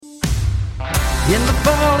In the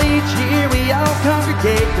fall each year we all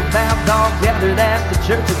congregate, the vows all gathered at the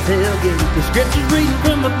church's tailgate. The scriptures reading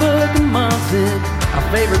from the book of Munson, our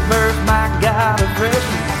favorite verse, my God of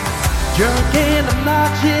freshman. Drunk and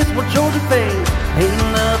obnoxious, we're Georgia fans,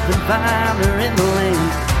 hating up and finer in the land.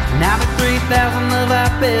 Now the 3,000 of our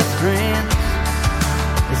best friends,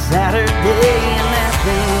 it's Saturday in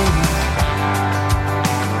Athens.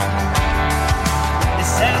 It's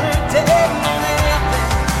Saturday in Athens.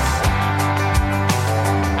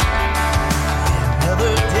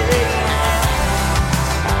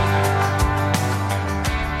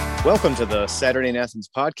 Welcome to the Saturday in Athens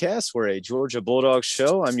podcast. We're a Georgia Bulldogs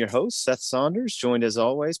show. I'm your host, Seth Saunders, joined as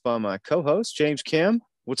always by my co-host, James Kim.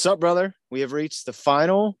 What's up, brother? We have reached the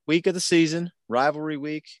final week of the season, rivalry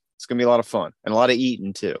week. It's going to be a lot of fun and a lot of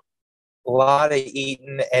eating, too. A lot of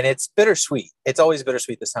eating, and it's bittersweet. It's always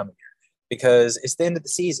bittersweet this time of year because it's the end of the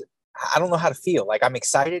season. I don't know how to feel. Like, I'm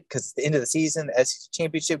excited because it's the end of the season. SEC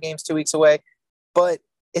championship game's 2 weeks away, but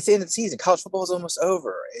it's the end of the season. College football is almost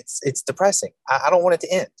over. It's depressing. I don't want it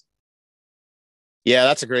to end. Yeah,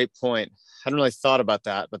 that's a great point. I hadn't really thought about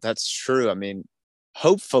that, but that's true. I mean,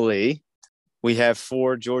 hopefully we have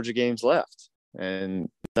 4 Georgia games left, and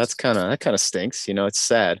that kind of stinks. You know, it's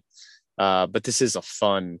sad. But this is a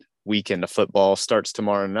fun weekend of football. Starts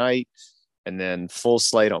tomorrow night, and then full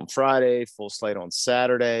slate on Friday, full slate on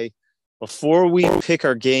Saturday. Before we pick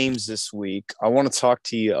our games this week, I want to talk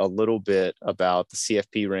to you a little bit about the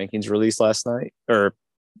CFP rankings released last night,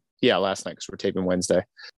 last night because we're taping Wednesday.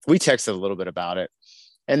 We texted a little bit about it,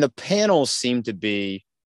 and the panels seem to be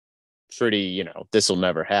pretty, this will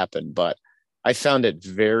never happen, but I found it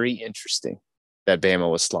very interesting that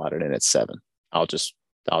Bama was slotted in at 7. I'll just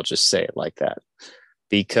say it like that,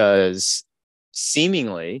 because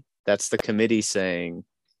seemingly that's the committee saying,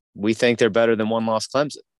 we think they're better than one-loss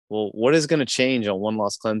Clemson. Well, what is going to change on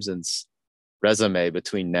one-loss Clemson's resume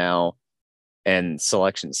between now and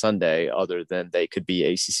Selection Sunday, other than they could be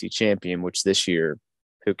ACC champion, which this year,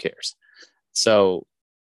 who cares? So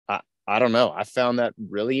I don't know. I found that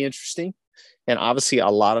really interesting. And obviously a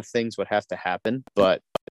lot of things would have to happen, but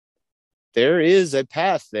there is a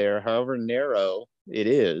path there, however narrow it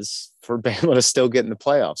is, for Bama to still get in the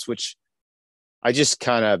playoffs, which I just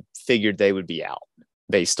kind of figured they would be out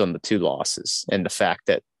based on the 2 losses and the fact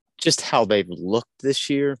that just how they've looked this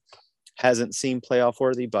year hasn't seemed playoff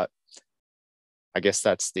worthy, but I guess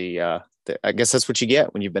that's I guess that's what you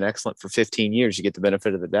get when you've been excellent for 15 years. You get the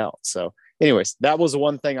benefit of the doubt. So anyways, that was the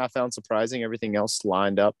one thing I found surprising. Everything else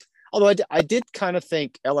lined up. Although I did kind of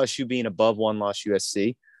think LSU being above one-loss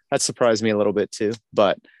USC, that surprised me a little bit too,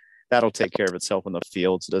 but that'll take care of itself on the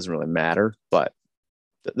field. So it doesn't really matter. But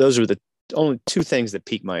those are the only 2 things that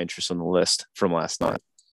piqued my interest on the list from last night.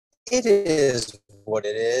 It is what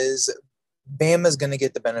it is. Bama's going to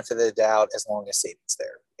get the benefit of the doubt as long as Saban's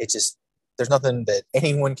there. There's nothing that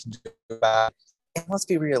anyone can do about it. And let's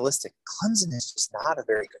be realistic. Clemson is just not a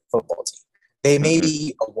very good football team. They may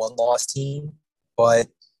be a one-loss team, but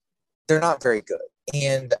they're not very good.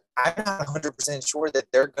 And I'm not 100% sure that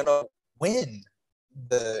they're going to win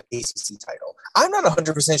the ACC title. I'm not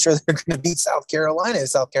 100% sure they're going to beat South Carolina if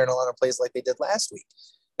South Carolina plays like they did last week.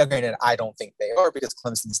 Now, granted, I don't think they are because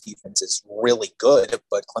Clemson's defense is really good,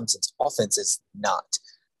 but Clemson's offense is not.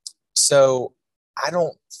 So I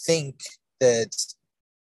don't think that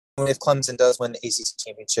if Clemson does win the ACC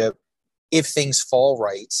championship, if things fall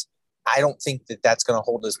right, I don't think that that's going to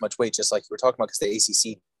hold as much weight, just like you were talking about, because the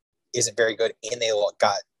ACC isn't very good and they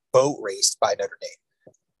got boat raced by Notre Dame.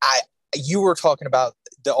 You were talking about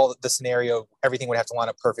the scenario, everything would have to line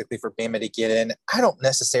up perfectly for Bama to get in. I don't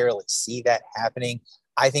necessarily see that happening.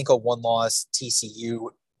 I think a one-loss TCU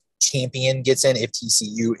champion gets in if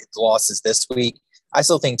TCU losses this week. I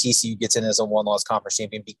still think TCU gets in as a one-loss conference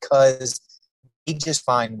champion because they just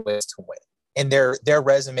find ways to win. And their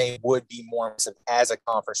resume would be more impressive as a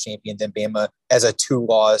conference champion than Bama as a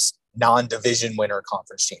 2-loss non-division winner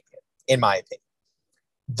conference champion, in my opinion.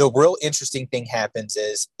 The real interesting thing happens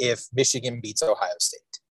is if Michigan beats Ohio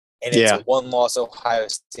State and it's a 1-loss Ohio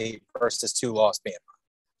State versus 2-loss Bama.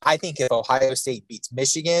 I think if Ohio State beats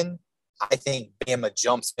Michigan, I think Bama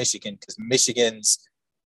jumps Michigan because Michigan's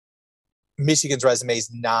resume is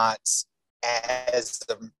not as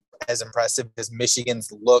impressive because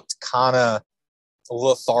Michigan's looked kind of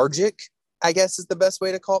lethargic, I guess is the best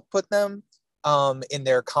way to put them in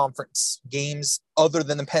their conference games, other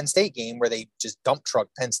than the Penn State game where they just dump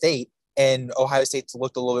trucked Penn State, and Ohio State's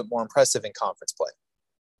looked a little bit more impressive in conference play.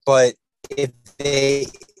 But if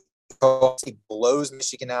Ohio State blows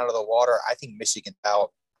Michigan out of the water, I think Michigan's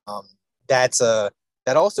out.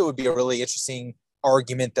 That also would be a really interesting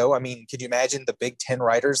argument, though. I mean, could you imagine the Big Ten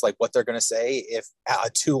writers, like what they're going to say if a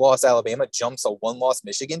 2-loss Alabama jumps a 1-loss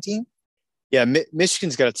Michigan team? Yeah,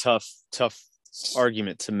 Michigan's got a tough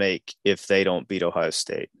argument to make if they don't beat Ohio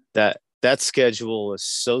State. That schedule is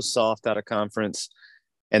so soft out of conference,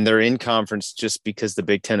 and they're in conference just because the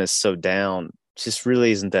Big Ten is so down. Just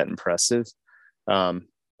really isn't that impressive.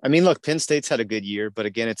 I mean, look, Penn State's had a good year, but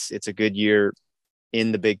again, it's a good year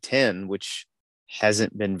in the Big Ten, which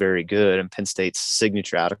hasn't been very good. And Penn State's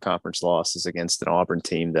signature out of conference loss is against an Auburn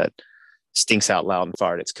team that stinks out loud and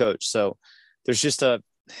fired its coach. So there's just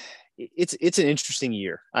it's an interesting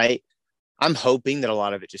year. I'm hoping that a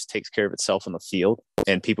lot of it just takes care of itself on the field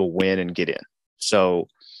and people win and get in. So,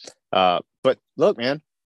 but look, man,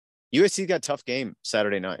 USC got a tough game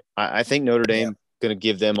Saturday night. I think Notre Dame going to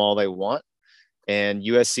give them all they want. And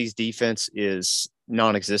USC's defense is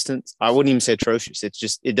non-existent. I wouldn't even say atrocious. It's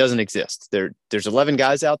just, it doesn't exist. There's 11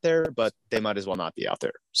 guys out there, but they might as well not be out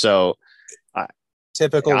there. So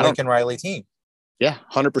typical Lincoln Riley team. Yeah,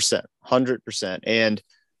 100%. And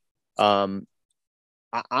I'm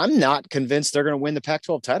not convinced they're going to win the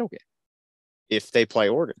Pac-12 title game if they play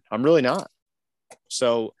Oregon. I'm really not.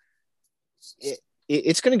 So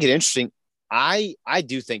it's going to get interesting. I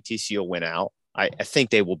do think TCU will win out. I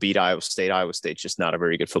think they will beat Iowa State. Iowa State's just not a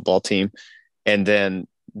very good football team. And then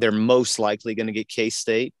they're most likely going to get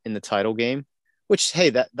K-State in the title game, which,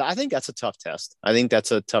 hey, I think that's a tough test. I think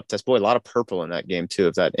that's a tough test. Boy, a lot of purple in that game, too,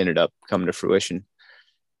 if that ended up coming to fruition.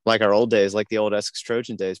 Like our old days, like the old Essex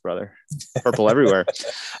Trojan days, brother. Purple everywhere.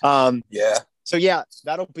 Yeah. So, yeah,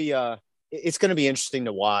 that'll be it's going to be interesting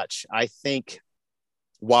to watch. I think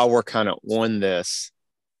while we're kind of on this,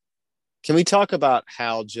 can we talk about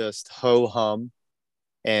how just ho-hum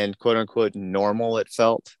and quote-unquote normal it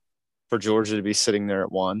felt for Georgia to be sitting there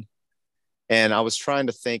at 1? And I was trying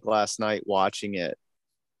to think last night watching it,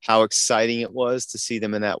 how exciting it was to see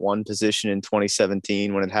them in that 1 position in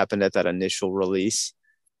 2017 when it happened at that initial release.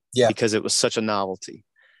 Yeah. Because it was such a novelty.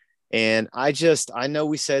 And I know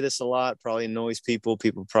we say this a lot, probably annoys people.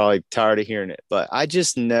 People are probably tired of hearing it, but I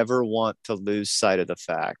just never want to lose sight of the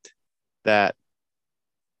fact that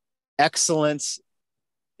excellence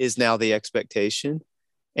is now the expectation,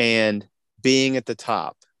 and being at the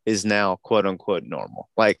top is now quote unquote normal.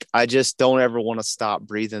 Like, I just don't ever want to stop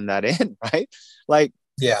breathing that in. Right. Like,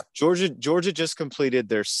 yeah, Georgia just completed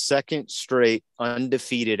their 2nd straight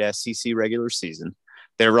undefeated SEC regular season.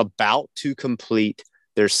 They're about to complete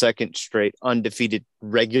their 2nd straight undefeated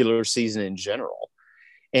regular season in general.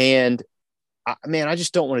 And I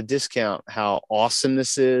just don't want to discount how awesome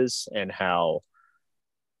this is and how,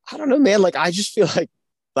 I don't know, man, like, I just feel like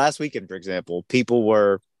last weekend, for example, people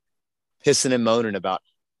were pissing and moaning about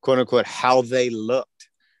quote unquote how they looked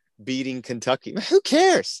beating Kentucky. Man, who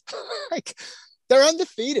cares? Like, they're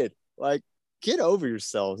undefeated. Like, get over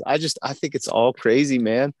yourselves. I think it's all crazy,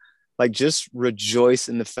 man. Like, just rejoice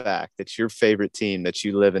in the fact that your favorite team that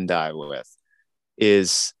you live and die with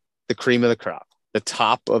is the cream of the crop, the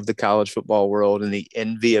top of the college football world, and the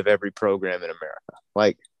envy of every program in America.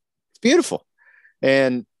 Like, it's beautiful.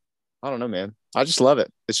 And I don't know, man. I just love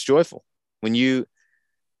it. It's joyful. When you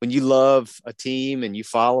love a team and you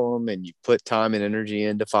follow them and you put time and energy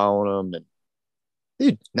into following them, and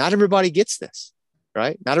dude, not everybody gets this,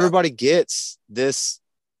 right? Not everybody gets this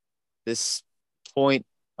point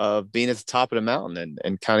of being at the top of the mountain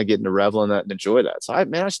and kind of getting to revel in that and enjoy that. So I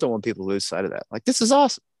just don't want people to lose sight of that. Like, this is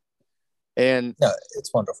awesome. And no,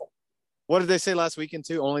 it's wonderful. What did they say last weekend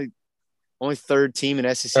too? Only 3rd team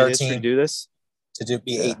in SEC history to do this? To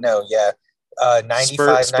be 8-0, yeah.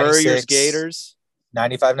 95, Spurrier's 96 Gators.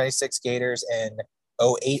 95, 96 Gators, and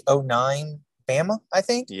 08, 09 Bama, I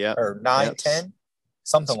think. Yeah. Or 9, 10.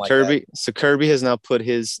 Something like that. So Kirby has now put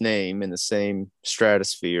his name in the same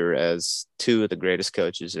stratosphere as 2 of the greatest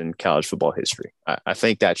coaches in college football history. I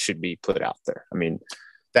think that should be put out there. I mean,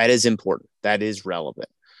 that is important. That is relevant.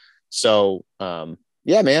 So,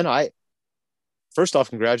 yeah, man, first off,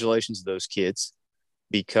 congratulations to those kids,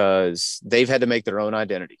 because they've had to make their own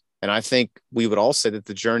identity. And I think we would all say that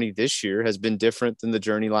the journey this year has been different than the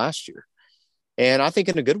journey last year. And I think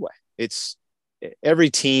in a good way. It's every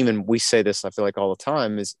team, and we say this, I feel like, all the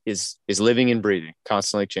time, is living and breathing,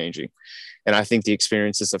 constantly changing. And I think the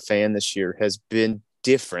experience as a fan this year has been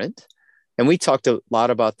different. And we talked a lot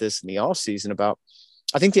about this in the off season about,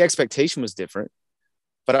 I think the expectation was different,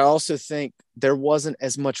 but I also think there wasn't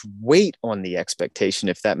as much weight on the expectation,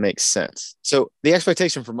 if that makes sense. So the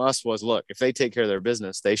expectation from us was, look, if they take care of their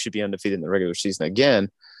business, they should be undefeated in the regular season again.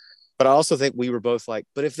 But I also think we were both like,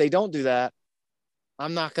 but if they don't do that,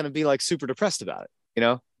 I'm not going to be like super depressed about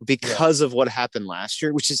it, because of what happened last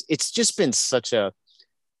year, it's just been such a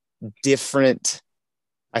different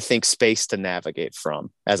I think, space to navigate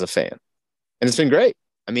from as a fan. And it's been great.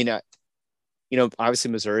 I mean,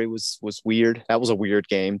 obviously Missouri was weird. That was a weird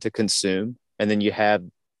game to consume. And then you have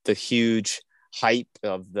the huge hype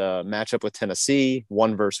of the matchup with Tennessee,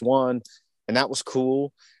 1-1, and that was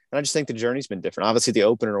cool. And I just think the journey's been different. Obviously, the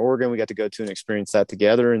opener in Oregon, we got to go to and experience that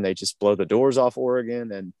together, and they just blow the doors off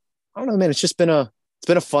Oregon. And I don't know, man, it's been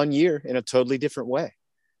a fun year in a totally different way.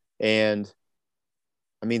 And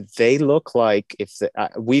I mean, they look like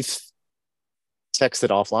we've texted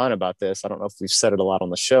offline about this. I don't know if we've said it a lot on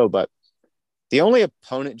the show, but the only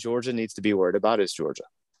opponent Georgia needs to be worried about is Georgia.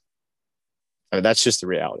 I mean, that's just the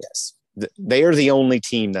reality. Yes. They are the only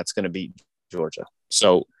team that's going to beat Georgia.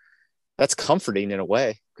 So that's comforting in a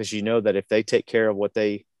way, because you know that if they take care of what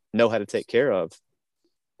they know how to take care of,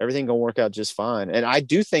 everything going to work out just fine. And I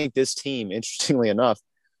do think this team, interestingly enough,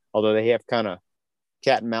 although they have kind of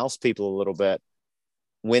cat and mouse people a little bit,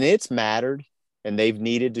 when it's mattered and they've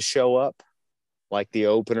needed to show up, like the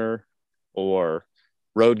opener or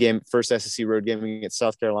road game, first SEC road game against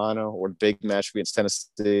South Carolina, or big match against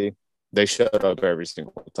Tennessee, they showed up every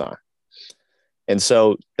single time. And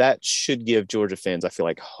so that should give Georgia fans, I feel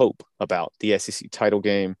like, hope about the SEC title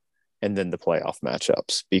game and then the playoff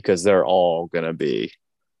matchups, because they're all going to be,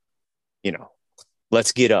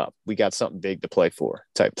 let's get up. We got something big to play for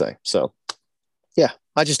type thing. So, yeah,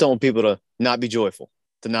 I just don't want people to not be joyful,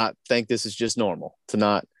 to not think this is just normal, to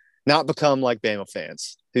not become like Bama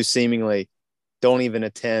fans who seemingly don't even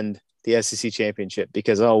attend the SEC championship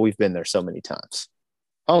because, we've been there so many times.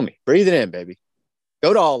 Homie, breathe it in, baby.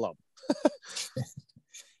 Go to all of them.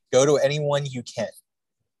 Go to anyone you can.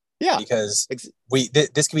 Yeah. Because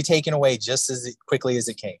this can be taken away just as quickly as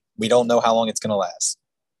it came. We don't know how long it's going to last.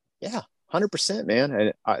 Yeah, 100%, man.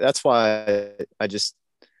 And that's why I just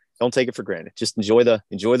don't take it for granted. Just enjoy the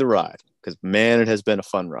ride, because, man, it has been a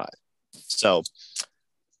fun ride. So,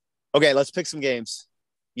 okay, let's pick some games.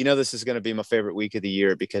 This is going to be my favorite week of the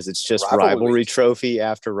year, because it's just rivalry trophy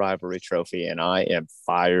after rivalry trophy, and I am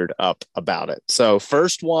fired up about it. So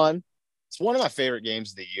first one, it's one of my favorite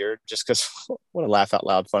games of the year, just because what a laugh out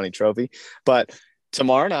loud funny trophy. But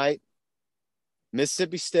tomorrow night,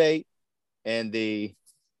 Mississippi State and the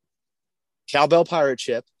Cowbell Pirate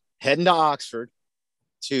Ship heading to Oxford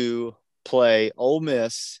to play Ole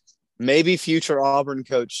Miss, maybe future Auburn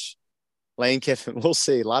coach Lane Kiffin. We'll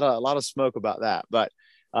see. A lot of smoke about that, but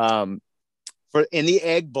in the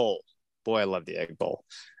Egg Bowl, boy, I love the Egg Bowl.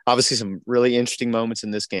 Obviously, some really interesting moments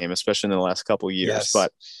in this game, especially in the last couple of years. Yes.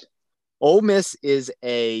 But Ole Miss is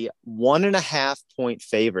a 1.5 point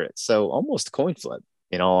favorite, so almost coin flip.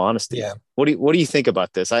 In all honesty, yeah. What do you think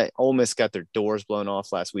about this? Ole Miss got their doors blown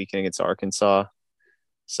off last weekend against Arkansas,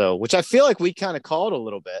 so which I feel like we kind of called a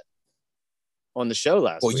little bit on the show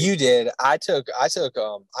last week. Well, you did. I took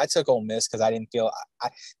Ole Miss because I didn't feel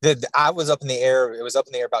I was up in the air. It was up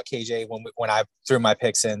in the air about KJ when I threw my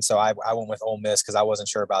picks in. So I went with Ole Miss because I wasn't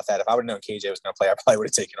sure about that. If I would have known KJ was going to play, I probably would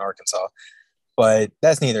have taken Arkansas. But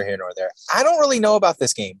that's neither here nor there. I don't really know about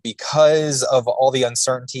this game because of all the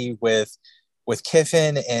uncertainty with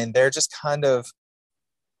Kiffin, and they're just kind of,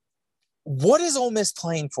 what is Ole Miss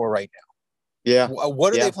playing for right now? Yeah.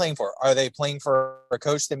 What are they playing for? Are they playing for a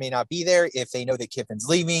coach that may not be there? If they know that Kiffin's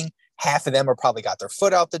leaving, half of them are probably got their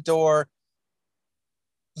foot out the door.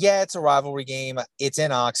 Yeah, it's a rivalry game. It's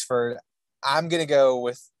in Oxford. I'm going to go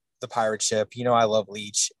with the Pirate Ship. I love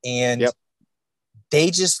Leach. And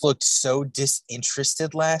they just looked so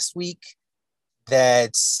disinterested last week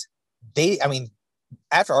that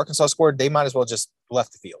after Arkansas scored, they might as well just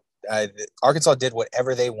left the field. Arkansas did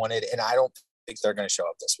whatever they wanted, and I don't think they're going to show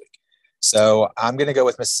up this week. So I'm going to go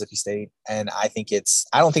with Mississippi State, and I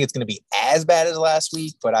don't think it's going to be as bad as last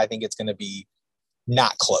week, but I think it's going to be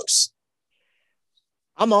not close.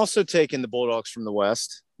 I'm also taking the Bulldogs from the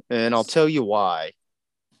West, and I'll tell you why.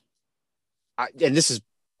 And this is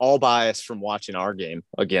all biased from watching our game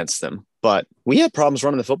against them, but we had problems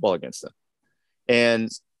running the football against them.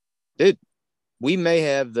 And we may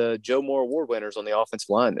have the Joe Moore Award winners on the offensive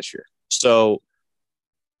line this year. So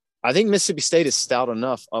I think Mississippi State is stout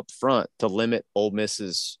enough up front to limit Ole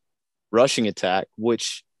Miss's rushing attack,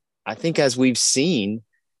 which I think, as we've seen,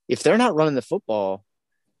 if they're not running the football,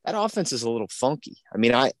 that offense is a little funky. I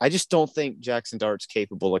mean, I just don't think Jackson Dart's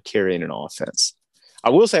capable of carrying an offense. I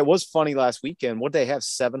will say it was funny last weekend. What did they have?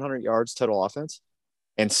 700 yards total offense,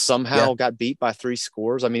 and somehow got beat by 3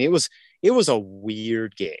 scores. I mean, it was a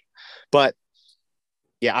weird game, but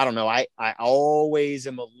yeah, I don't know. I always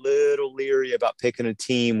am a little leery about picking a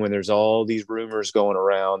team when there's all these rumors going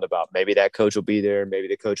around about maybe that coach will be there, maybe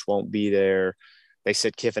the coach won't be there. They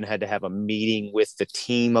said Kiffin had to have a meeting with the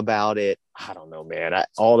team about it. I don't know, man.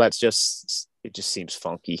 All that's just it just seems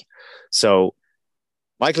funky. So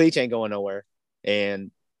Mike Leach ain't going nowhere,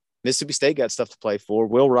 and Mississippi State got stuff to play for.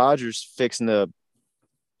 Will Rogers fixing to,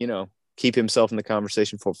 keep himself in the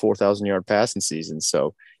conversation for a 4,000-yard passing season.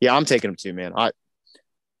 So yeah, I'm taking him too, man. I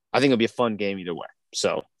think it'll be a fun game either way.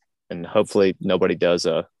 So, and hopefully nobody does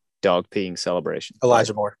a dog peeing celebration.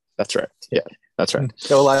 Elijah Moore. That's right. Yeah, that's right.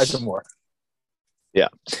 Go Elijah Moore. Yeah.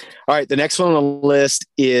 All right. The next one on the list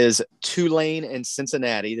is Tulane and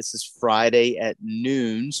Cincinnati. This is Friday at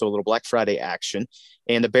noon, so a little Black Friday action.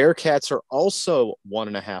 And the Bearcats are also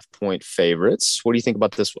 1.5-point favorites. What do you think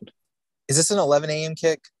about this one? Is this an 11 a.m.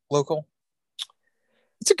 kick local?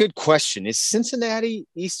 It's a good question. Is Cincinnati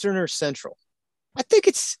Eastern or Central? I think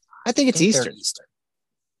it's Eastern. Eastern.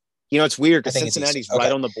 It's weird because Cincinnati's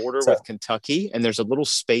right on the border with Kentucky, and there's a little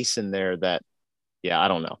space in there that, I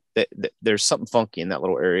don't know. There's something funky in that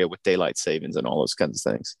little area with daylight savings and all those kinds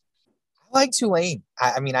of things. I like Tulane.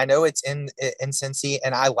 I mean, I know it's in Cincy,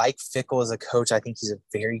 and I like Fickle as a coach. I think he's a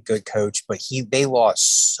very good coach, but they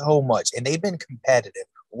lost so much, and they've been competitive,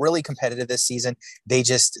 really competitive this season. They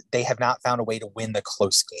have not found a way to win the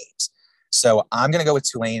close games. So I'm going to go with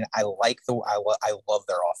Tulane. I love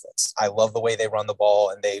their offense. I love the way they run the ball,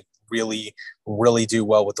 and they really, really do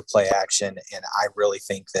well with the play action. And I really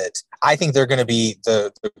think they're going to be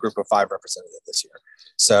the group of 5 representative this year.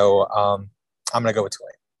 So I'm going to go with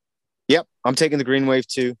Tulane. Yep. I'm taking the Green Wave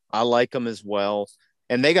too. I like them as well.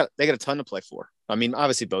 And they got a ton to play for. I mean,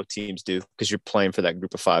 obviously both teams do because you're playing for that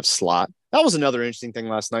group of 5 slot. That was another interesting thing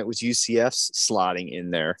last night was UCF's slotting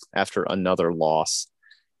in there after another loss.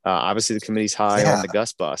 Obviously the committee's high on the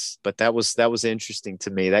Gus bus, but that was interesting to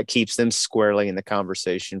me. That keeps them squarely in the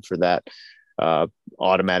conversation for that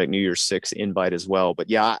automatic New Year's 6 invite as well. But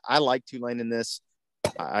yeah, I like Tulane in this.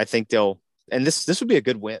 I think and this would be a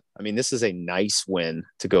good win. I mean, this is a nice win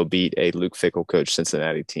to go beat a Luke Fickell coach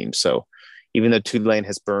Cincinnati team. So even though Tulane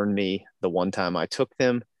has burned me the one time I took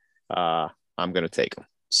them, I'm going to take them.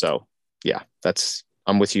 So yeah,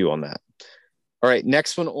 I'm with you on that. All right.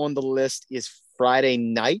 Next one on the list is Friday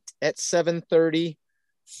night at 7:30,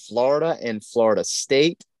 Florida and Florida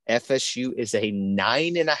State. FSU is a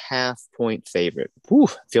 9.5-point favorite. Whew,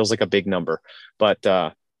 feels like a big number, but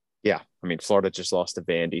yeah, I mean, Florida just lost to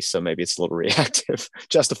Vandy, so maybe it's a little reactive,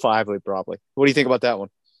 justifiably, probably. What do you think about that one?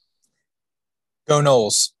 Go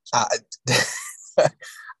Noles.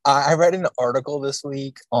 I read an article this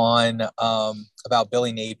week on about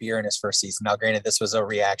Billy Napier in his first season. Now, granted, this was a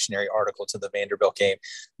reactionary article to the Vanderbilt game,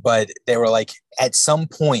 but they were like, at some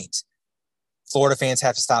point, Florida fans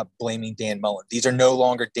have to stop blaming Dan Mullen. These are no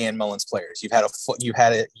longer Dan Mullen's players.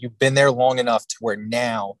 You've been there long enough to where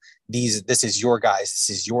now this is your guys. This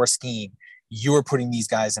is your scheme. You are putting these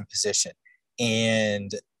guys in position, and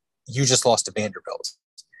you just lost to Vanderbilt.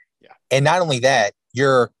 Yeah, and not only that,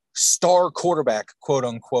 you're star quarterback, quote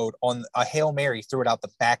unquote, on a Hail Mary, threw it out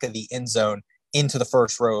the back of the end zone into the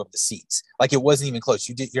first row of the seats. Like it wasn't even close.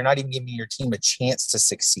 You're not even giving your team a chance to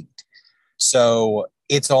succeed. So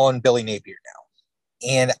it's on Billy Napier now.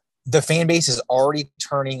 And the fan base is already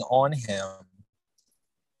turning on him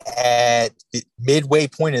at the midway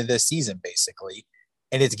point of this season, basically.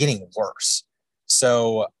 And it's getting worse.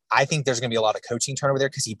 So I think there's going to be a lot of coaching turnover there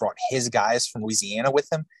because he brought his guys from Louisiana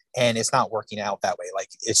with him. And it's not working out that way. Like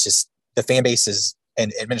it's just the fan base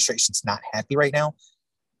and administration's not happy right now.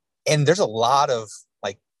 And there's a lot of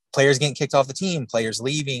like players getting kicked off the team, players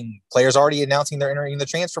leaving, players already announcing they're entering the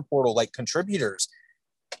transfer portal, like contributors.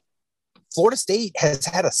 Florida State has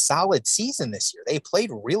had a solid season this year. They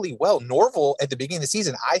played really well. Norville at the beginning of the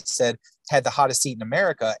season, I said, had the hottest seat in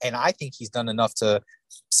America. And I think he's done enough to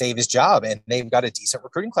save his job. And they've got a decent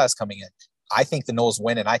recruiting class coming in. I think the Noles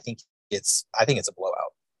win, and I think it's a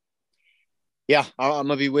blowout. Yeah, I'm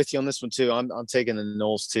gonna be with you on this one too. I'm taking the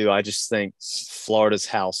Noles too. I just think Florida's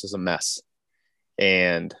house is a mess,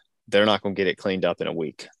 and they're not gonna get it cleaned up in a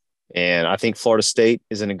week. And I think Florida State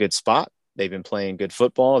is in a good spot. They've been playing good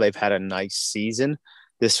football. They've had a nice season.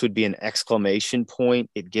 This would be an exclamation point.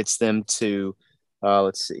 It gets them to,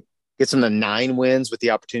 gets them to 9 wins with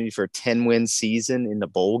the opportunity for a 10-win season in the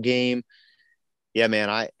bowl game. Yeah,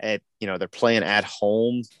 man, they're playing at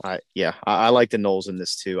home. I like the Noles in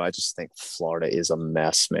this too. I just think Florida is a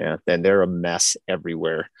mess, man. And they're a mess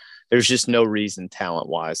everywhere. There's just no reason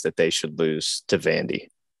talent-wise that they should lose to Vandy.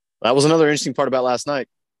 That was another interesting part about last night.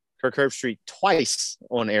 Kirk Herbstreit twice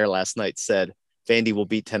on air last night said Vandy will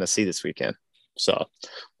beat Tennessee this weekend. So,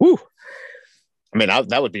 whoo. I mean,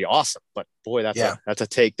 that would be awesome. But, boy, that's a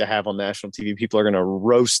take to have on national TV. People are going to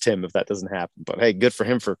roast him if that doesn't happen. But, hey, good for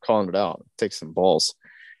him for calling it out. Take some balls.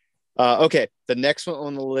 Okay, the next one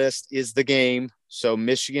on the list is the game. So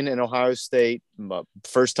Michigan and Ohio State,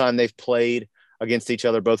 first time they've played against each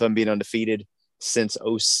other, both of them being undefeated since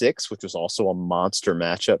 '06, which was also a monster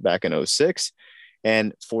matchup back in '06.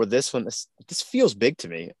 And for this one, this feels big to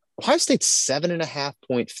me. Ohio State's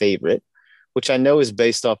 7.5-point favorite, which I know is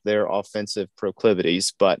based off their offensive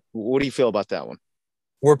proclivities. But what do you feel about that one?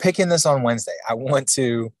 We're picking this on Wednesday. I want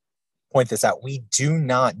to point this out. We do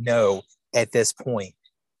not know at this point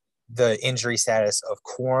the injury status of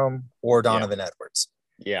Corum or Donovan Edwards.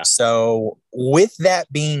 Yeah. So with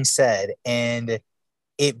that being said, and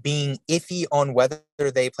it being iffy on whether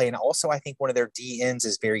they play, and also I think one of their DNs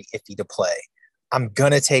is very iffy to play, I'm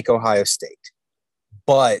going to take Ohio State.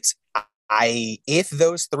 But if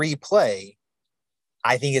those three play,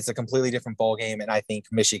 I think it's a completely different ball game, and I think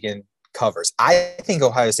Michigan covers. I think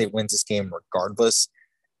Ohio State wins this game regardless,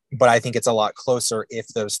 but I think it's a lot closer if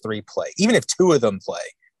those three play. Even if two of them play,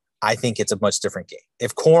 I think it's a much different game.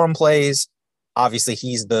 If Corum plays, obviously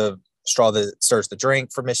he's the straw that stirs the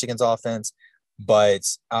drink for Michigan's offense. But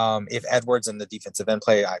if Edwards and the defensive end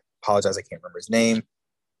play, I apologize, I can't remember his name.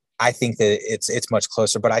 I think that it's much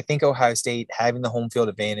closer. But I think Ohio State having the home field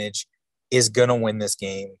advantage is gonna win this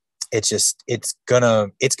game. It's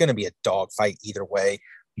gonna be a dogfight either way.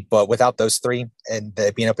 But without those three and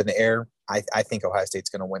being up in the air, I think Ohio State's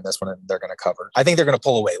going to win this one and they're going to cover. I think they're going to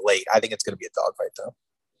pull away late. I think it's going to be a dogfight, though.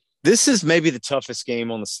 This is maybe the toughest game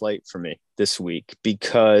on the slate for me this week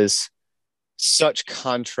because such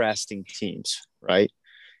contrasting teams, right?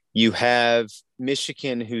 You have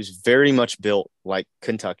Michigan, who's very much built like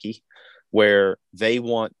Kentucky, where they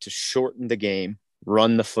want to shorten the game,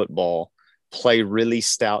 run the football, play really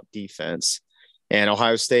stout defense. And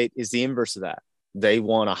Ohio State is the inverse of that. They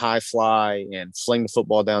want a high fly and fling the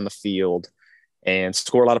football down the field and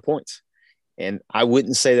score a lot of points. And I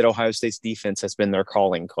wouldn't say that Ohio State's defense has been their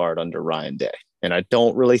calling card under Ryan Day. And I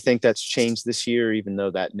don't really think that's changed this year, even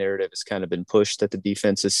though that narrative has kind of been pushed that the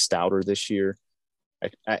defense is stouter this year.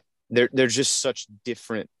 They're just such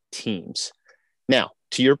different teams. Now,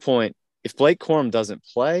 to your point, if Blake Corum doesn't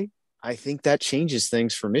play, I think that changes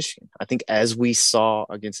things for Michigan. I think as we saw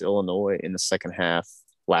against Illinois in the second half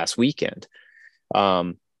last weekend,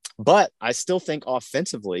 but I still think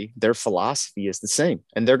offensively, their philosophy is the same,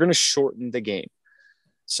 and they're going to shorten the game.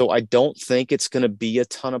 So I don't think it's going to be a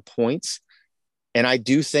ton of points. And I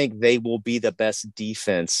do think they will be the best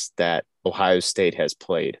defense that Ohio State has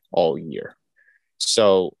played all year.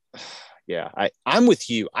 So, yeah, I'm with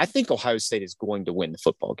you. I think Ohio State is going to win the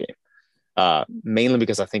football game, mainly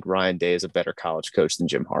because I think Ryan Day is a better college coach than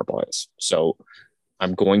Jim Harbaugh is. So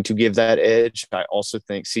I'm going to give that edge. I also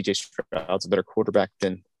think C.J. Stroud's a better quarterback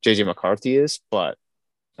than J.J. McCarthy is, but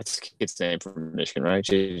that's his name from Michigan, right?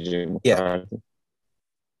 J.J. McCarthy.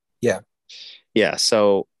 Yeah.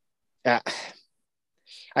 So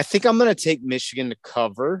I think I'm going to take Michigan to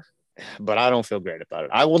cover, but I don't feel great about it.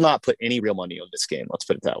 I will not put any real money on this game. Let's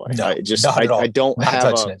put it that way. No, not at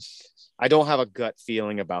all. I don't have a gut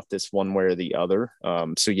feeling about this one way or the other.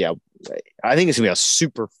 So yeah, I think it's gonna be a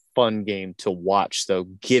super fun game to watch, though,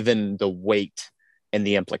 given the weight and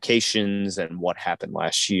the implications and what happened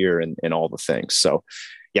last year and all the things. So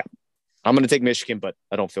yeah, I'm going to take Michigan, but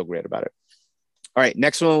I don't feel great about it. All right.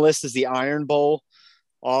 Next one on the list is the Iron Bowl.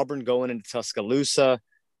 Auburn going into Tuscaloosa.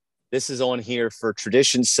 This is on here for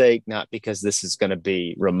tradition's sake, not because this is going to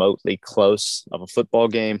be remotely close of a football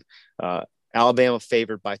game. Alabama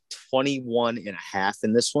favored by 21.5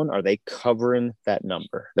 in this one. Are they covering that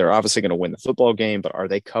number? They're obviously going to win the football game, but are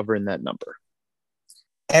they covering that number?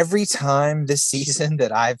 Every time this season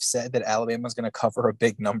that I've said that Alabama's going to cover a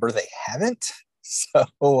big number, they haven't. So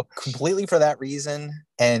completely for that reason,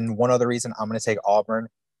 and one other reason, I'm going to take Auburn.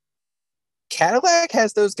 Cadillac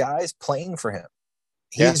has those guys playing for him.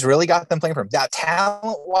 He's really got them playing for him. Now,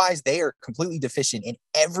 talent-wise, they are completely deficient in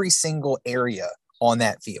every single area on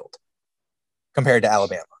that field compared to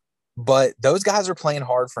Alabama. But those guys are playing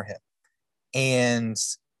hard for him. And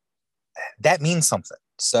that means something.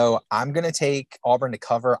 So I'm going to take Auburn to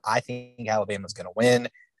cover. I think Alabama's going to win.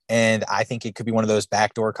 And I think it could be one of those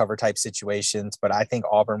backdoor cover type situations. But I think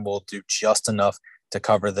Auburn will do just enough to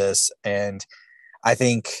cover this. And I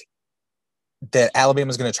think that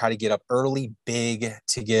Alabama's going to try to get up early, big,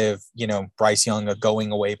 to give, Bryce Young a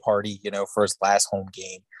going away party, for his last home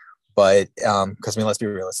game. But because, let's be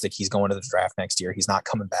realistic, he's going to the draft next year. He's not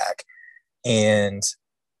coming back.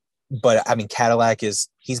 But Cadillac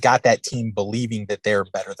he's got that team believing that they're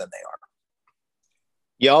better than they are.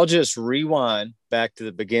 Y'all just rewind back to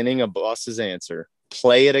the beginning of Boss's answer,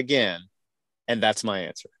 play it again, and that's my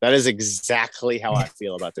answer. That is exactly how I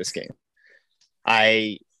feel about this game.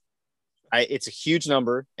 It's a huge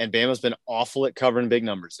number, and Bama's been awful at covering big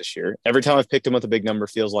numbers this year. Every time I've picked them with a big number,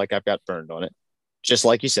 feels like I've got burned on it, just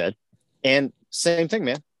like you said. And same thing,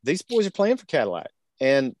 man. These boys are playing for Cadillac,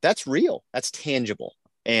 and that's real. That's tangible.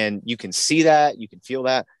 And you can see that. You can feel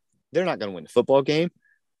that. They're not going to win the football game,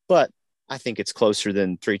 but I think it's closer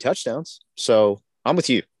than 3 touchdowns. So I'm with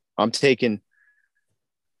you. I'm taking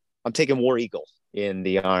War Eagle in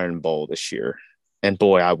the Iron Bowl this year. And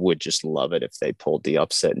boy, I would just love it if they pulled the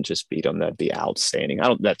upset and just beat them. That'd be outstanding.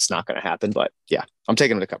 That's not going to happen, but yeah, I'm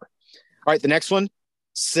taking them to cover. All right, the next one,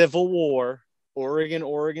 Civil War,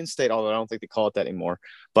 Oregon State. Although I don't think they call it that anymore,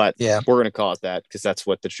 but yeah, we're going to call it that because that's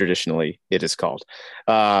what traditionally it is called.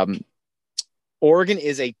 Oregon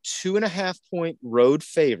is a 2.5-point road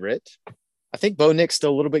favorite. I think Bo Nick's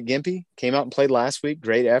still a little bit gimpy. Came out and played last week.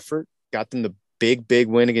 Great effort. Got them the big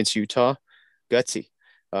win against Utah. Gutsy.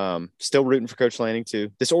 Still rooting for Coach Lanning too.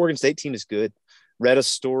 This Oregon State team is good. Read a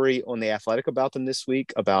story on The Athletic about them this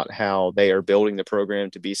week about how they are building the program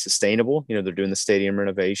to be sustainable. You know, they're doing the stadium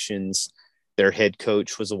renovations. Their head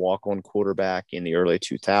coach was a walk-on quarterback in the early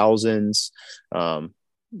 2000s.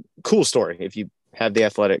 Cool story. If you have The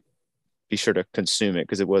Athletic, be sure to consume it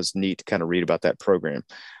because it was neat to kind of read about that program.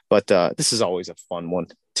 But this is always a fun one.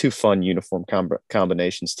 2 fun uniform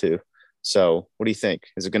combinations too. So what do you think?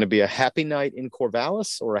 Is it going to be a happy night in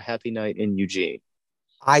Corvallis or a happy night in Eugene?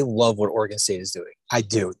 I love what Oregon State is doing. I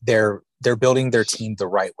do. They're building their team the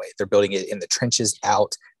right way. They're building it in the trenches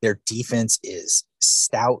out. Their defense is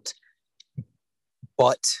stout.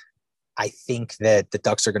 But I think that the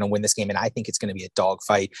Ducks are going to win this game, and I think it's going to be a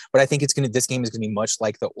dogfight. But I think this game is going to be much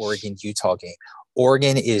like the Oregon-Utah game.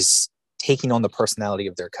 Oregon is taking on the personality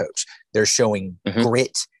of their coach. They're showing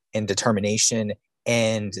grit and determination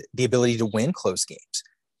and the ability to win close games.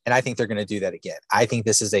 And I think they're going to do that again. I think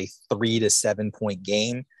this is a 3 to 7 point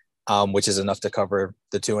game, which is enough to cover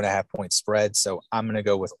the 2.5-point spread. So I'm going to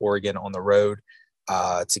go with Oregon on the road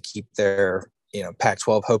to keep their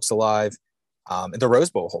Pac-12 hopes alive, and the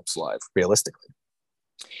Rose Bowl hopes alive, realistically.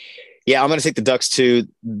 Yeah, I'm going to take the Ducks too.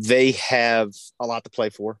 They have a lot to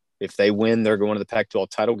play for. If they win, they're going to the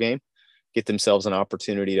Pac-12 title game, get themselves an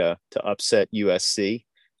opportunity to upset USC.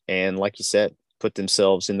 And like you said, put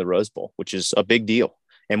themselves in the Rose Bowl, which is a big deal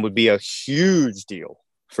and would be a huge deal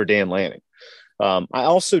for Dan Lanning. I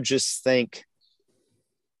also just think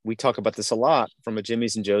we talk about this a lot from a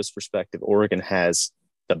Jimmy's and Joe's perspective. Oregon has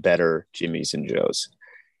the better Jimmy's and Joe's.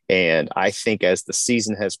 And I think as the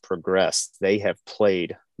season has progressed, they have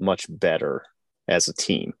played much better as a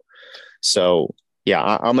team. So, yeah,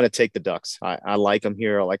 I'm going to take the Ducks. I like them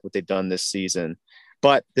here. I like what they've done this season.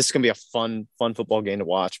 But this is going to be a fun football game to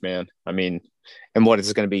watch, man. I mean, and what is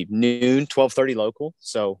it going to be? Noon, 12:30 local.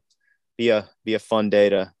 So be a fun day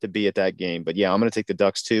to be at that game. But yeah, I'm going to take the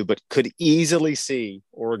Ducks too, but could easily see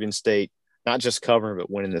Oregon State not just covering, but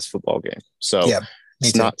winning this football game. So yeah,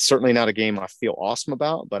 it's certainly not a game I feel awesome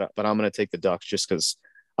about, but I'm going to take the Ducks just because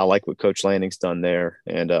I like what Coach Lanning's done there.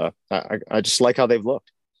 And I just like how they've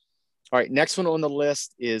looked. All right, next one on the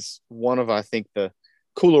list is one of, I think, the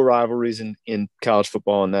cooler rivalries in college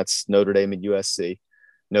football, and that's Notre Dame and USC.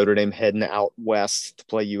 Notre Dame heading out west to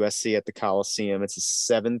play USC at the Coliseum. It's a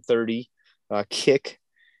 7:30 kick,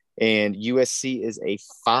 and USC is a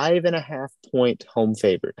 5.5-point home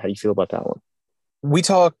favorite. How do you feel about that one? We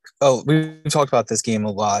talked about this game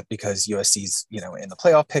a lot because USC's, in the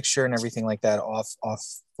playoff picture and everything like that,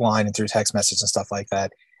 offline and through text message and stuff like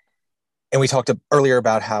that. And we talked earlier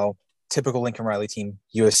about how typical Lincoln Riley team,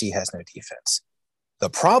 USC has no defense. The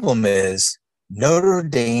problem is Notre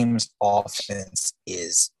Dame's offense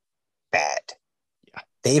is bad. Yeah.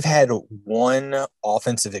 They've had one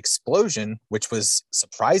offensive explosion, which was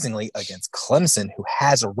surprisingly against Clemson, who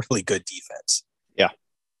has a really good defense. Yeah.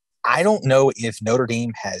 I don't know if Notre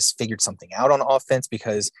Dame has figured something out on offense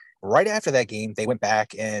because right after that game, they went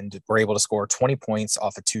back and were able to score 20 points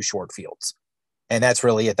off of 2 short fields. And that's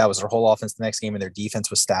really it. That was their whole offense the next game, and their defense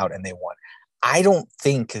was stout, and they won. I don't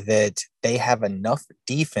think that they have enough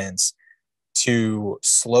defense to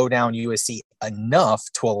slow down USC enough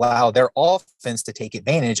to allow their offense to take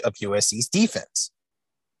advantage of USC's defense.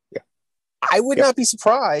 Yeah. I would not be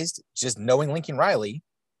surprised, just knowing Lincoln Riley,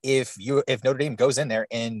 if Notre Dame goes in there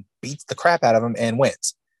and beats the crap out of them and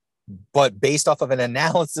wins. But based off of an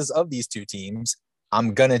analysis of these two teams,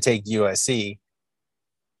 I'm going to take USC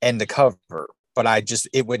and the cover. But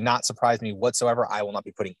it would not surprise me whatsoever. I will not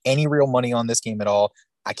be putting any real money on this game at all.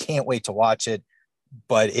 I can't wait to watch it,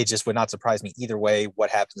 but it just would not surprise me either way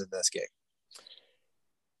what happens in this game.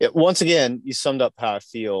 Once again, you summed up how I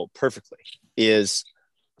feel perfectly. Is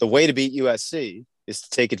the way to beat USC is to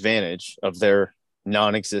take advantage of their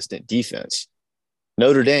non-existent defense.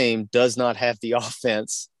 Notre Dame does not have the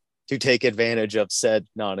offense to take advantage of said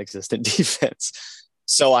non-existent defense.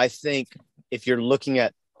 So I think if you're looking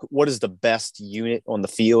at what is the best unit on the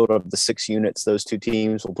field of the 6 units those two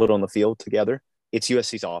teams will put on the field together, it's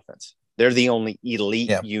USC's offense. They're the only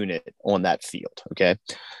elite unit on that field. Okay.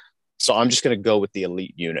 So I'm just going to go with the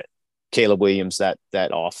elite unit. Caleb Williams, that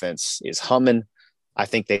offense is humming. I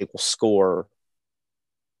think they will score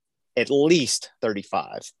at least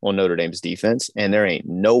 35 on Notre Dame's defense. And there ain't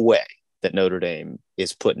no way that Notre Dame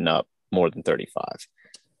is putting up more than 35.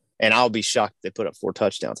 And I'll be shocked if they put up 4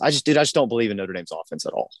 touchdowns. I just don't believe in Notre Dame's offense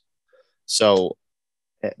at all. So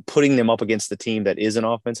putting them up against the team that is an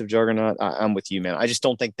offensive juggernaut, I'm with you, man. I just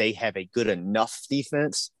don't think they have a good enough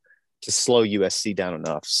defense to slow USC down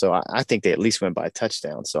enough. So I think they at least went by a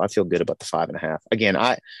touchdown. So I feel good about the 5.5. Again,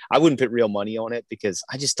 I wouldn't put real money on it because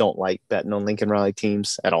I just don't like betting on Lincoln Riley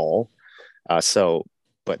teams at all.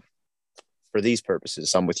 But for these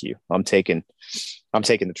purposes, I'm with you. I'm taking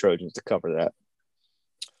the Trojans to cover that.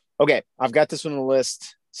 Okay, I've got this one on the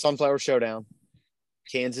list. Sunflower Showdown,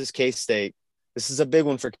 Kansas, K-State. This is a big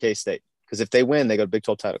one for K-State because if they win, they go to Big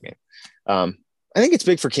 12 title game. I think it's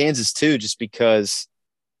big for Kansas too, just because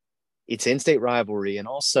it's in-state rivalry, and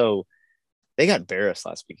also they got embarrassed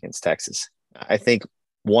last week against Texas. I think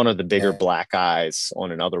one of the bigger black eyes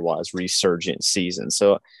on an otherwise resurgent season.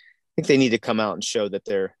 So I think they need to come out and show that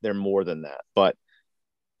they're more than that. But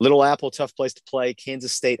Little Apple, tough place to play.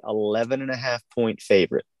 Kansas State, 11.5-point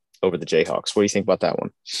favorite over the Jayhawks. What do you think about that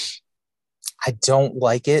one? I don't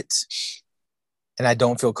like it, and I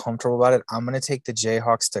don't feel comfortable about it. I'm going to take the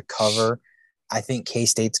Jayhawks to cover. I think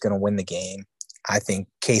K-State's going to win the game. I think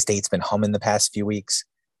K-State's been humming the past few weeks.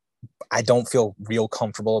 I don't feel real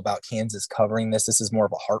comfortable about Kansas covering this. This is more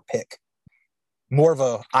of a heart pick. More of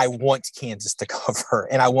a, I want Kansas to cover,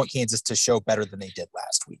 and I want Kansas to show better than they did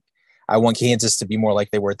last week. I want Kansas to be more like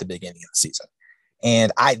they were at the beginning of the season.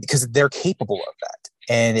 And because they're capable of that.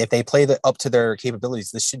 And if they play up to their capabilities,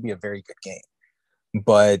 this should be a very good game.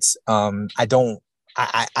 But I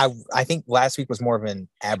think last week was more of an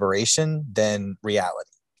aberration than reality.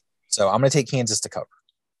 So I'm going to take Kansas to cover.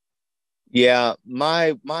 Yeah,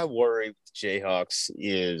 my worry with the Jayhawks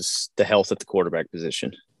is the health at the quarterback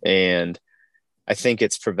position. And I think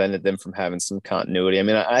it's prevented them from having some continuity. I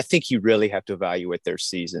mean, I think you really have to evaluate their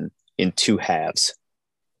season in 2 halves,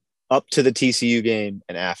 up to the TCU game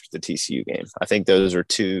and after the TCU game. I think those are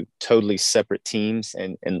 2 totally separate teams.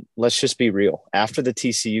 And let's just be real. After the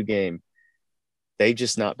TCU game, they've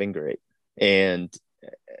just not been great. And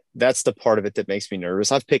that's the part of it that makes me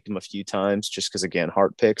nervous. I've picked them a few times just because, again,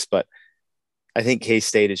 heart picks, but I think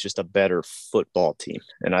K-State is just a better football team.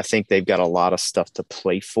 And I think they've got a lot of stuff to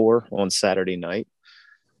play for on Saturday night.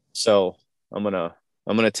 So I'm going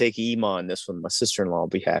to take EMA on this one. My sister-in-law will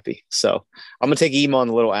be happy. So I'm going to take EMA on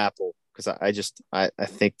the Little Apple because I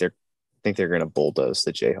think they're going to bulldoze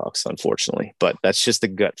the Jayhawks, unfortunately. But that's just the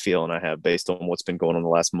gut feeling I have based on what's been going on the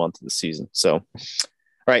last month of the season. So,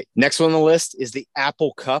 all right, next one on the list is the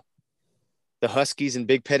Apple Cup. The Huskies and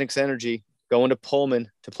Big Penix Energy going to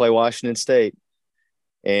Pullman to play Washington State.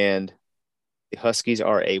 And the Huskies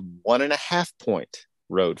are a 1.5-point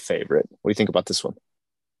road favorite. What do you think about this one?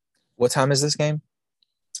 What time is this game?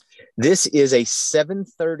 This is a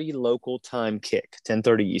 7:30 local time kick,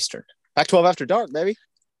 10:30 Eastern. Pac-12 after dark, baby.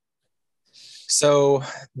 So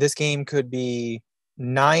this game could be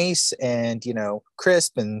nice and,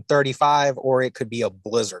 crisp and 35, or it could be a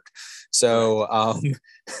blizzard. So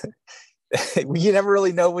you never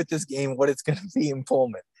really know with this game what it's going to be in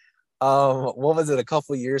Pullman. What was it, a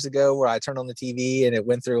couple of years ago where I turned on the TV and it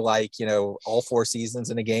went through all 4 seasons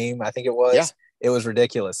in a game? I think it was. Yeah. It was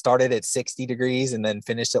ridiculous. Started at 60 degrees and then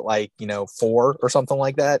finished at 4 or something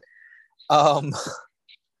like that. I'm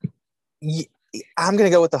going to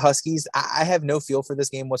go with the Huskies. I have no feel for this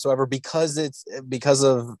game whatsoever because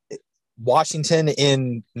of Washington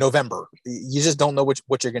in November. You just don't know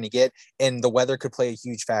what you're going to get, and the weather could play a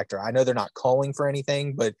huge factor. I know they're not calling for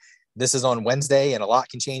anything, but this is on Wednesday, and a lot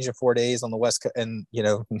can change in 4 days on the West and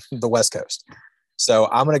the West Coast. So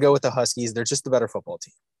I'm going to go with the Huskies. They're just the better football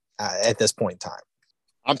team at this point in time.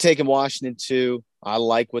 I'm taking Washington too.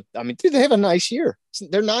 Dude, they have a nice year.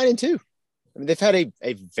 They're 9-2. I mean, they've had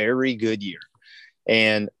a very good year,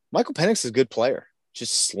 and Michael Penix is a good player.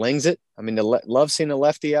 Just slings it. I mean, love seeing a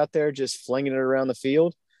lefty out there just flinging it around the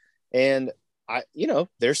field, and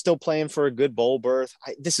they're still playing for a good bowl berth.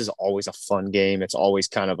 This is always a fun game. It's always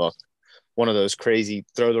kind of one of those crazy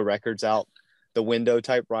throw the records out the window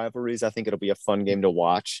type rivalries. I think it'll be a fun game to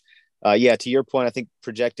watch. To your point, I think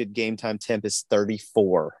projected game time temp is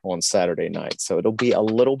 34 on Saturday night. So it'll be a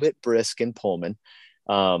little bit brisk in Pullman.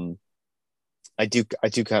 I do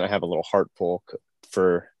kind of have a little heart pull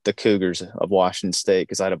for the Cougars of Washington State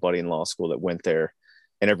because I had a buddy in law school that went there,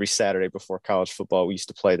 and every Saturday before college football, we used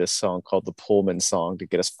to play this song called the Pullman Song to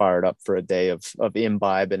get us fired up for a day of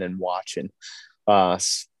imbibing and watching.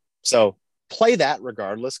 So play that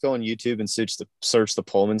regardless. Go on YouTube and search the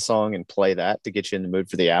Pullman Song and play that to get you in the mood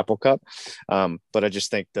for the Apple Cup. But I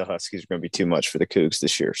just think the Huskies are going to be too much for the Cougs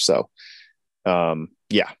this year. So,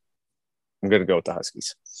 yeah, I'm going to go with the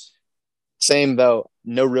Huskies. Same though,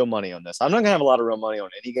 no real money on this. I'm not going to have a lot of real money on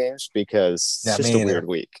any games because it's just a weird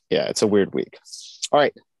week. Yeah, it's a weird week. All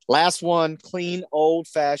right, last one, clean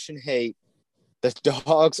old-fashioned hate. The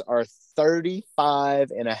Dogs are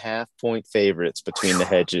 35.5-point favorites between the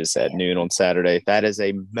hedges at noon on Saturday. That is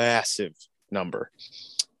a massive number.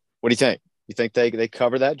 What do you think? You think they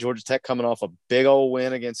cover that? Georgia Tech coming off a big old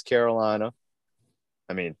win against Carolina.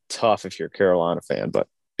 I mean, tough if you're a Carolina fan, but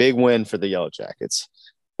big win for the Yellow Jackets.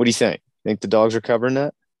 What do you think? Think the Dogs are covering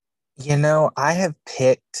that? I have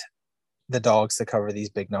picked the Dogs to cover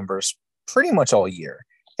these big numbers pretty much all year,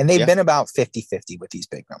 and they've been about 50-50 with these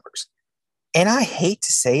big numbers. And I hate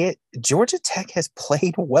to say it, Georgia Tech has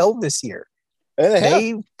played well this year.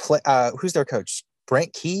 They play. Who's their coach?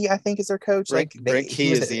 Brent Key, I think, is their coach. Brent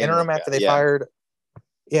Key is the interim after they fired.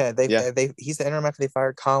 Yeah, he's the interim after they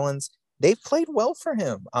fired Collins. They've played well for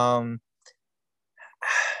him.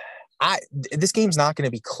 This game's not going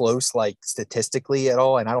to be close, like statistically at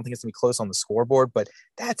all, and I don't think it's going to be close on the scoreboard. But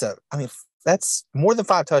that's more than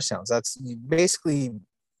 5 touchdowns. That's basically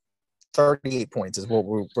 38 points is what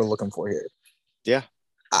we're looking for here. Yeah,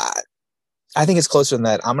 I think it's closer than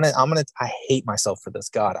that. I hate myself for this.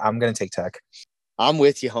 God, I'm gonna take Tech. I'm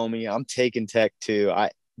with you, homie. I'm taking Tech too.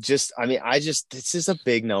 This is a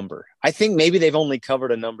big number. I think maybe they've only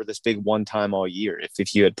covered a number this big one time all year.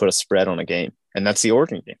 If you had put a spread on a game, and that's the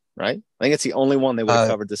Oregon game, right? I think it's the only one they would have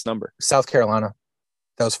covered this number. South Carolina,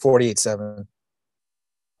 that was 48-7.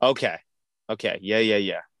 Okay.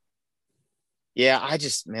 Yeah. I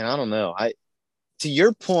don't know. To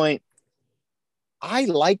your point, I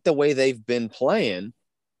like the way they've been playing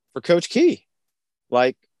for Coach Key.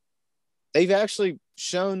 Like, they've actually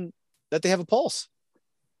shown that they have a pulse.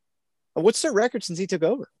 What's their record since he took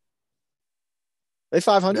over? They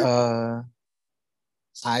 500?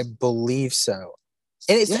 I believe so.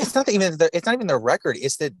 And it's not even their record.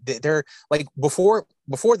 It's that they're like before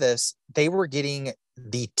this, they were getting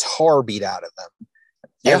the tar beat out of them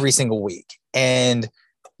every single week. And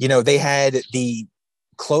they had the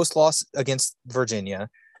close loss against Virginia.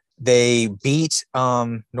 They beat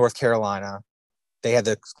North Carolina. They had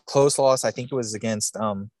the close loss. I think it was against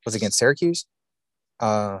Syracuse.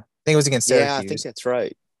 I think it was against Syracuse. Yeah, I think that's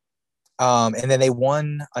right. And then they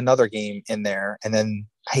won another game in there. And then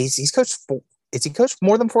he's coached. Is he coached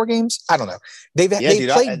more than 4 games? I don't know. They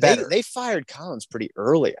played better. They fired Collins pretty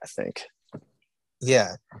early, I think.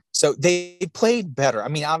 Yeah. So they played better. I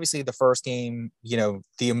mean, obviously the first game, the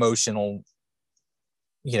emotional,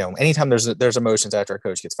 anytime there's emotions after a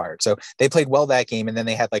coach gets fired. So they played well that game, and then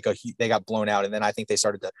they had they got blown out, and then I think they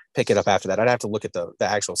started to pick it up after that. I'd have to look at the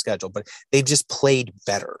actual schedule, but they just played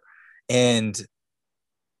better. And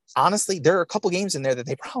honestly, there are a couple games in there that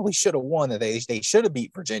they probably should have won, that they should have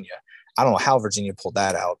beat Virginia. I don't know how Virginia pulled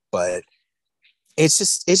that out, but it's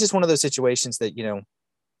just one of those situations that,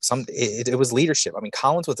 it was leadership. I mean,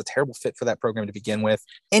 Collins was a terrible fit for that program to begin with.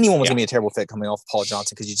 Anyone was going to be a terrible fit coming off of Paul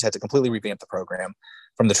Johnson, because you just had to completely revamp the program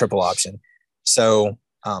from the triple option. So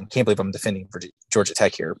can't believe I'm defending Georgia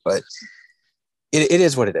Tech here, but it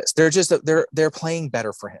is what it is. They're playing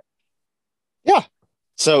better for him. Yeah.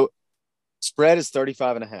 So spread is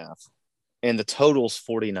 35.5 and the total's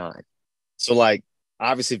 49. So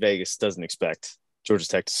obviously Vegas doesn't expect Georgia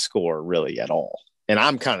Tech to score really at all. And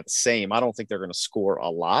I'm kind of the same. I don't think they're going to score a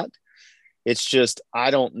lot. It's just, I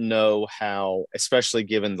don't know how, especially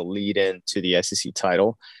given the lead in to the SEC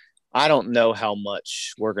title, I don't know how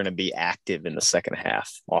much we're going to be active in the second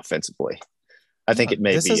half offensively. I think it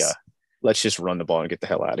may be let's just run the ball and get the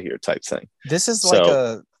hell out of here type thing. This is like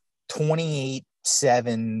a 28-7,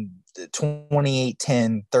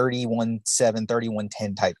 28-10, 31-7,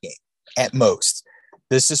 31-10 type game at most.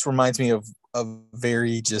 This just reminds me of a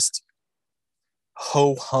very just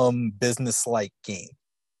ho-hum business-like game.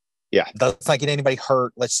 Yeah. Let's not get anybody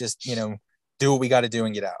hurt. Let's just, do what we got to do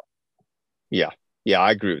and get out. Yeah. Yeah,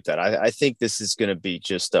 I agree with that. I think this is going to be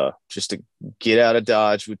just a get out of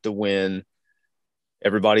Dodge with the win.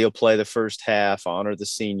 Everybody will play the first half, honor the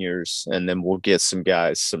seniors, and then we'll get some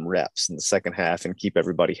guys some reps in the second half and keep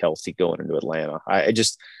everybody healthy going into Atlanta. I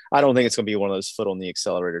don't think it's going to be one of those foot on the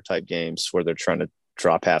accelerator type games where they're trying to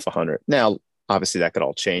drop half 100. Now, obviously that could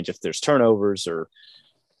all change if there's turnovers or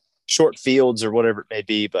short fields or whatever it may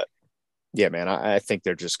be. But yeah, man, I think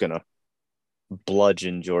they're just going to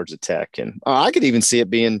bludgeon Georgia Tech. And I could even see it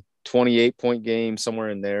being 28-point game somewhere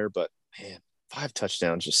in there. But man, 5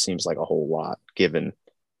 touchdowns just seems like a whole lot given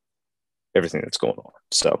everything that's going on.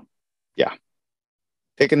 So yeah,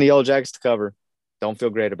 picking the Yellow Jackets to cover. Don't feel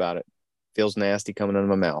great about it. Feels nasty coming out of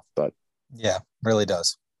my mouth, but yeah, really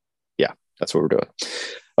does. Yeah, that's what we're doing.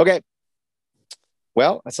 Okay.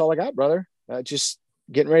 Well, that's all I got, brother. Just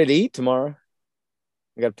getting ready to eat tomorrow.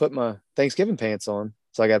 I got to put my Thanksgiving pants on,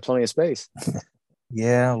 so I got plenty of space.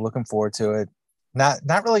 Yeah, looking forward to it. Not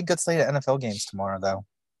really good slate of NFL games tomorrow, though.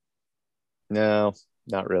 No,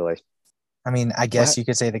 not really. I mean, I guess you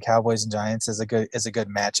could say the Cowboys and Giants is a good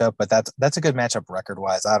matchup, but that's a good matchup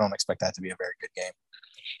record-wise. I don't expect that to be a very good game.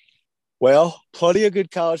 Well, plenty of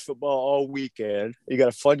good college football all weekend. You got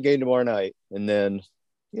a fun game tomorrow night, and then,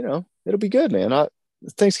 it'll be good, man.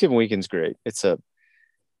 Thanksgiving weekend's great. It's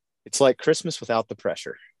like Christmas without the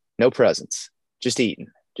pressure. No presents, just eating,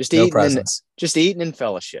 no presents, just eating and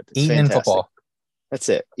fellowship. It's eating fantastic. and football. That's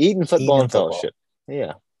it. Eating football and fellowship.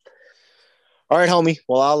 Yeah. All right, homie.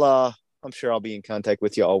 Well, I'm sure I'll be in contact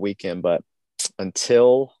with you all weekend, but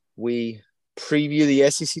until we preview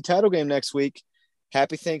the SEC title game next week,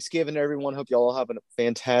 happy Thanksgiving to everyone. Hope you all have a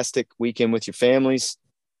fantastic weekend with your families.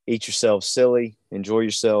 Eat yourselves silly, enjoy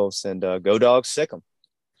yourselves, and go Dogs, sick 'em.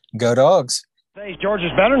 Go Dogs. Hey,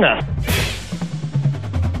 Georgia's better now.